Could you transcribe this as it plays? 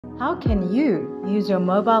How can you use your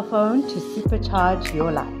mobile phone to supercharge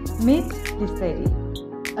your life? Meet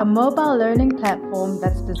Lesedi, a mobile learning platform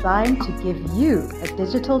that's designed to give you a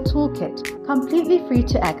digital toolkit completely free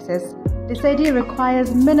to access. Lesedi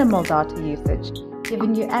requires minimal data usage,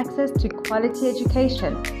 giving you access to quality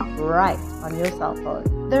education right on your cell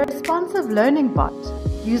phone. The responsive learning bot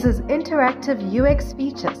uses interactive UX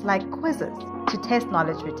features like quizzes to test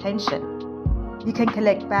knowledge retention. You can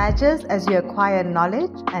collect badges as you acquire knowledge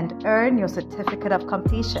and earn your certificate of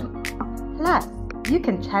completion. Plus, you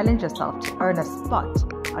can challenge yourself to earn a spot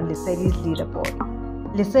on Lesedi's leaderboard.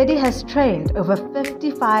 Lesedi has trained over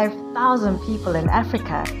 55,000 people in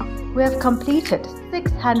Africa who have completed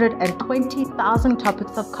 620,000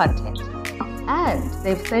 topics of content, and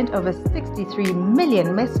they've sent over 63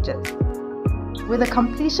 million messages. With a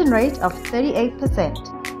completion rate of 38%,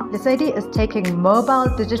 Lesedi is taking mobile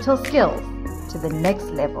digital skills to the next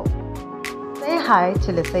level. Say hi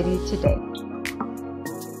to Lesedi today.